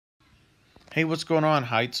Hey, what's going on,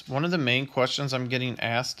 Heights? One of the main questions I'm getting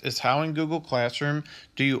asked is how in Google Classroom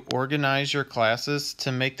do you organize your classes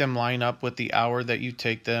to make them line up with the hour that you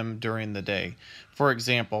take them during the day? For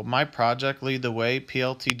example, my project Lead the Way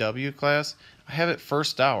PLTW class, I have it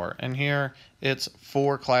first hour, and here it's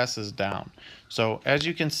 4 classes down. So as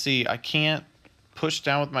you can see, I can't push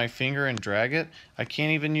down with my finger and drag it. I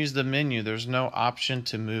can't even use the menu. There's no option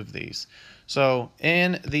to move these. So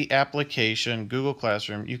in the application, Google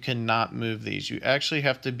Classroom, you cannot move these. You actually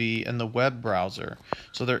have to be in the web browser.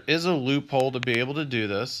 So there is a loophole to be able to do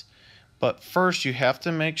this. But first, you have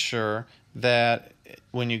to make sure that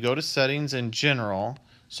when you go to settings in general,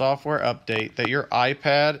 software update, that your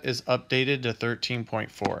iPad is updated to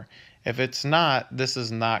 13.4. If it's not, this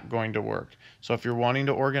is not going to work. So if you're wanting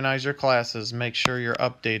to organize your classes, make sure you're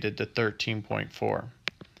updated to 13.4.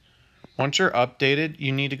 Once you're updated,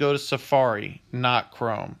 you need to go to Safari, not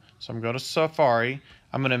Chrome. So I'm going to Safari.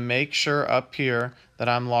 I'm going to make sure up here that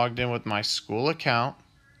I'm logged in with my school account.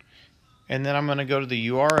 And then I'm going to go to the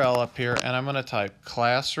URL up here and I'm going to type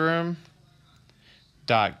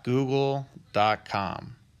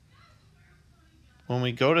classroom.google.com. When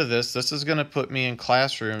we go to this is going to put me in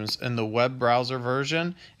Classrooms in the web browser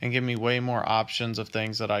version and give me way more options of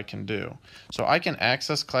things that I can do. So I can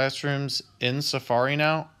access Classrooms in Safari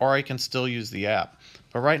now, or I can still use the app.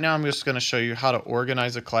 But right now I'm just going to show you how to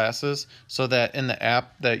organize the classes so that in the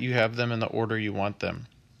app that you have them in the order you want them.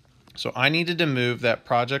 So I needed to move that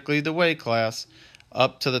Project Lead the Way class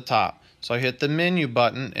up to the top. So I hit the menu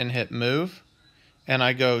button and hit move, and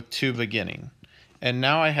I go to beginning. And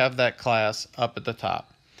now I have that class up at the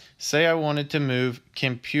top. Say I wanted to move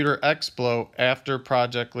Computer Explo after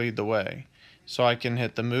Project Lead the Way. So I can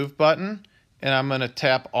hit the move button and I'm going to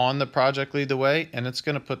tap on the Project Lead the Way and it's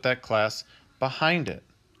going to put that class behind it.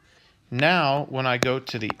 Now when I go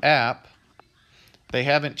to the app, they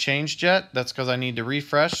haven't changed yet. That's because I need to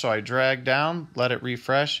refresh. So I drag down, let it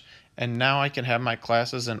refresh, and now I can have my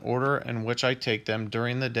classes in order in which I take them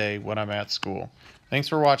during the day when I'm at school. Thanks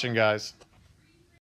for watching, guys.